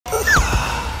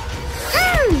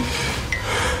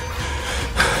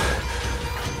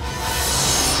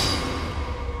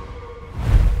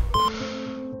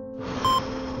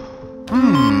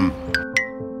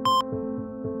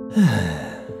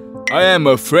I am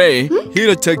afraid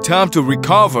he'll take time to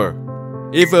recover.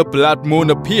 If a blood moon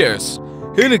appears,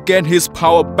 he'll get his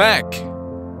power back.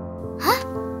 Huh?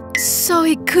 So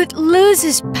he could lose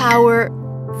his power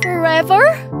forever?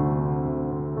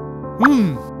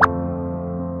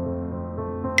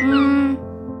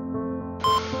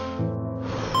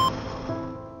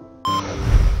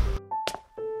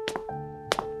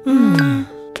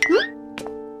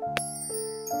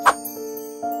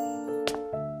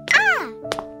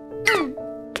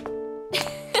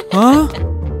 Huh?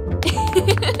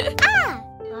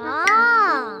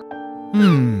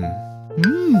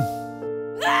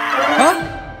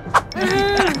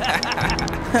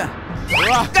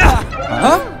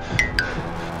 Huh?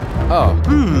 Oh.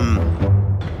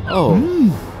 Oh.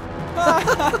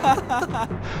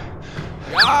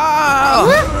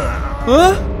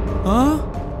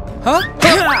 Huh? Huh?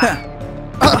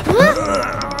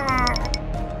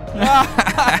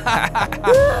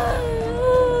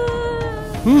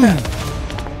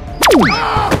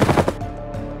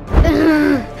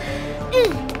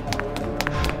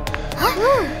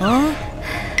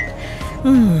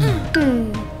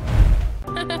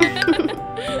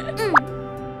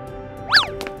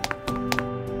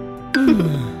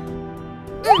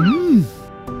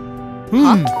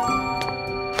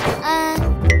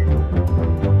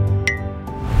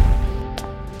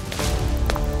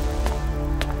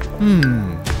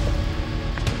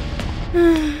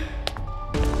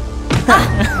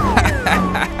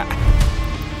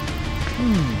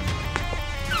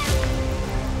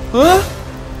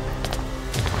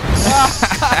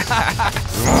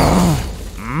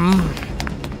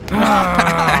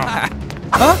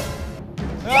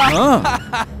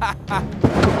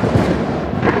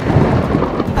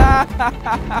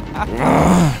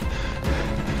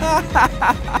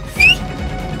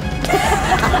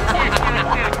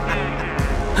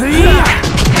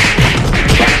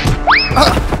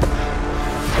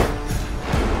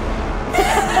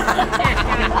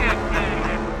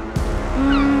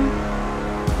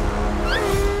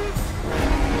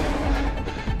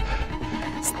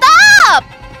 Stop!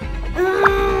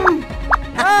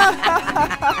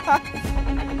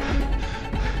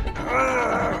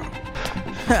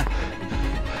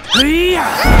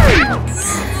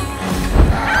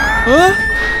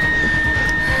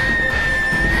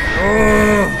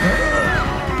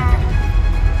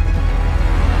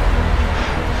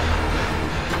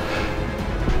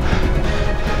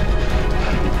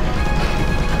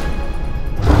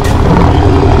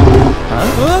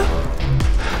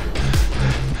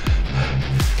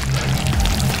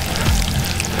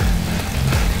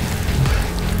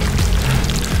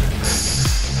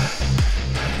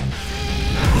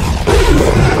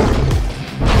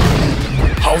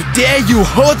 How dare you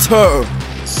hurt her!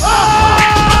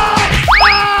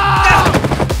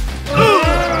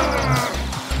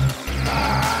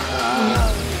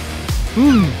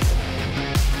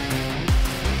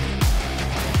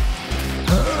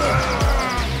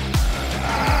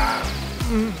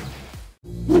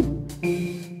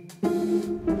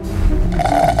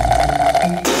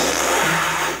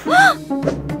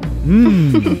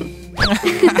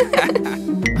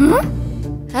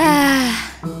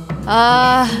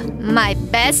 My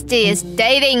bestie is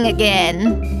dating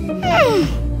again.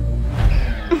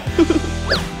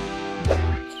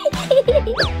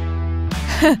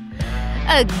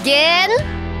 Again?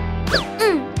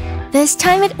 This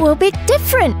time it will be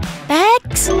different,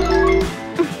 Bex.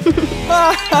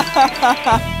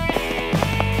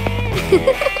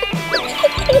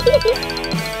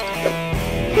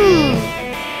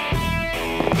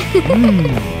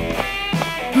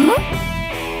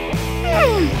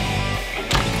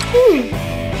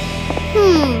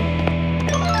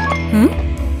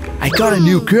 I got a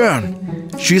new girl.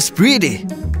 She's pretty.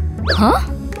 Huh?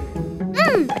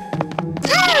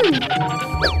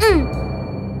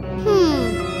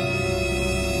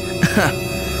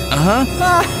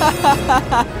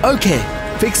 Okay,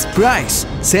 fixed price,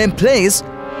 same place.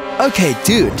 Okay,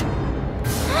 dude.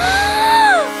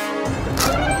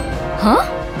 Huh?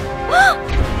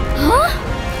 Huh?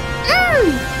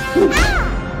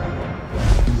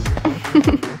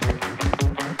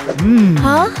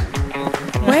 Huh?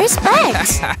 Where's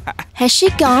Bex? Has she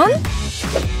gone?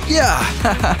 Yeah,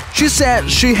 she said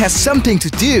she has something to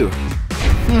do.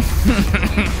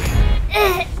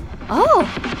 Oh.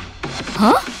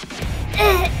 Huh?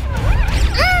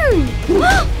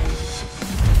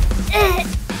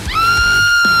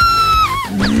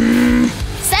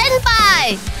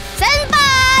 Senpai!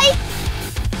 Senpai!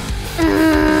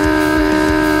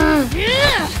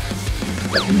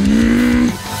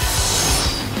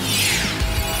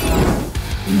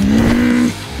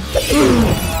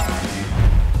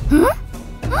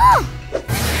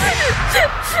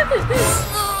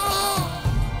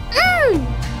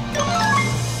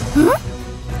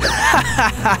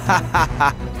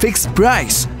 Fixed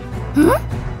price.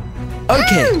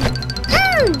 Okay.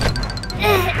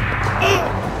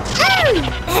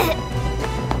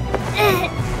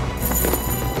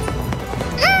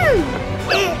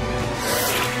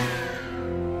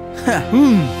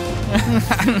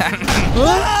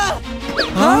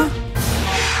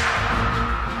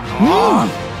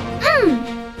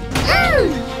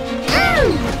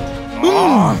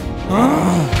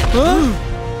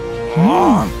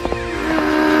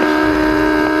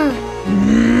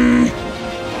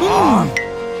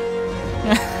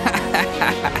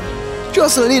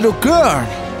 Just a little girl.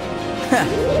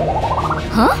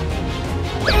 Huh?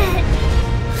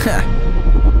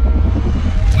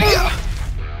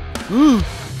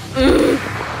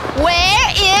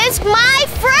 Where is my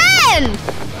friend?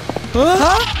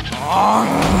 Huh?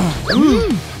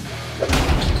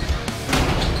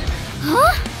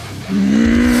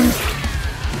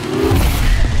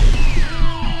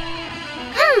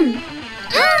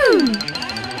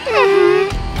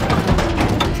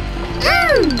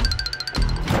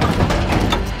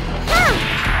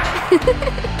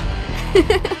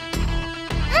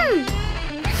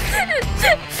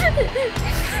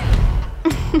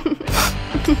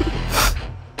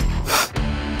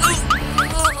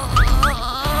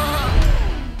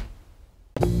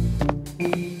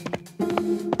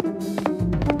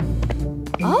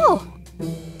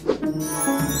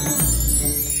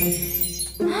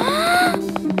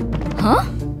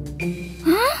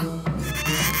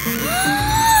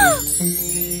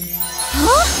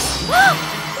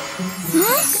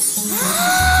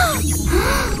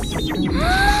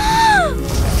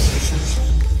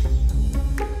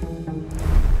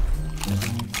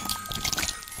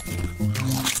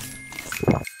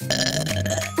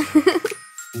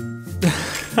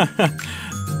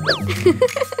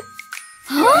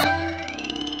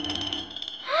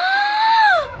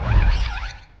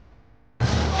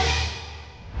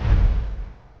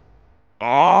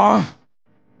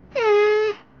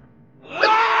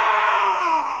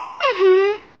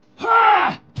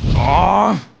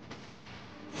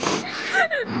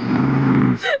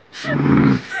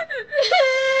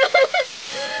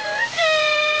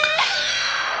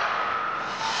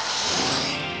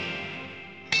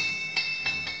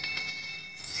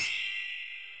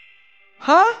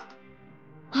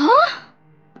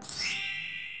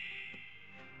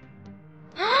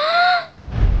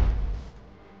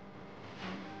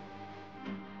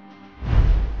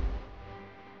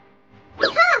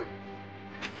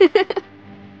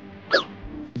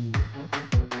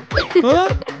 Oh.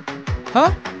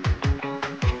 Huh?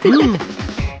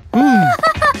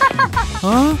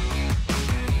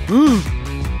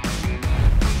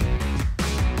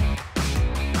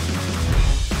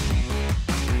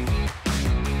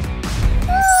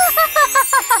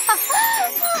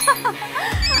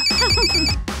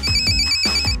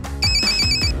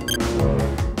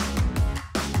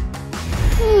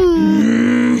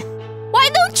 Why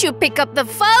don't you pick up the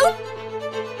phone?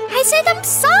 I said I'm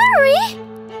sorry.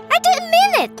 I didn't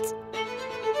mean it.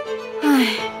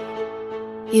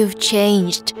 You've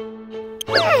changed.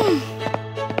 Huh?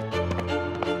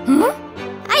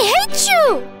 I hate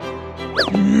you.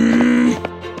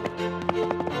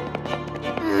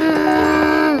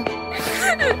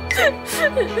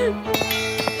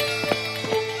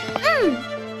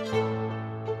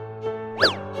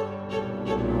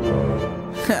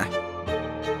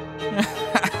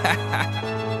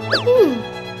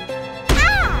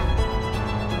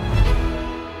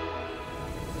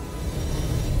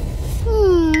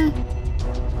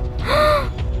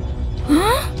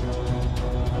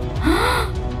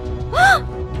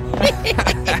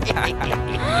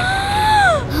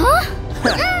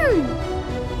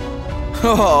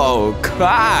 Oh,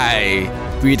 cry,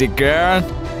 pretty girl,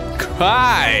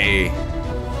 cry.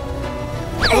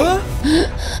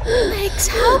 Max,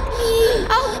 help me!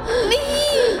 Help me!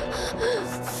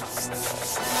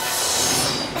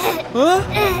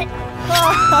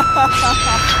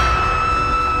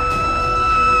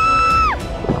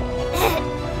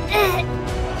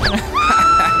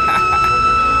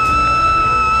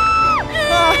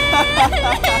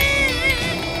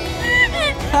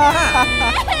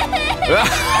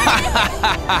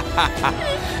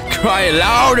 Cry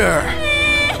louder,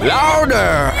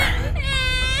 louder.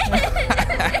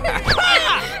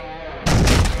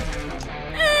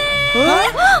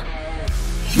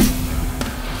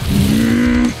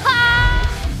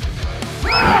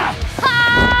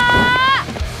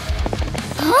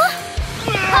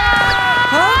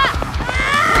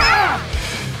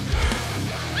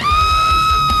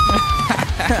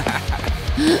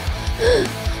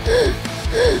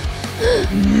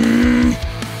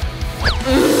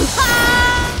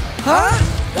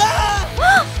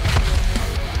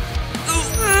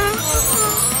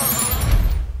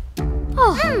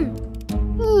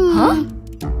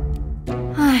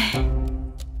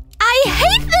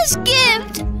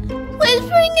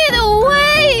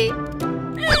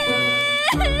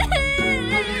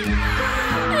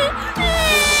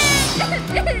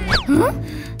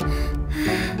 Huh?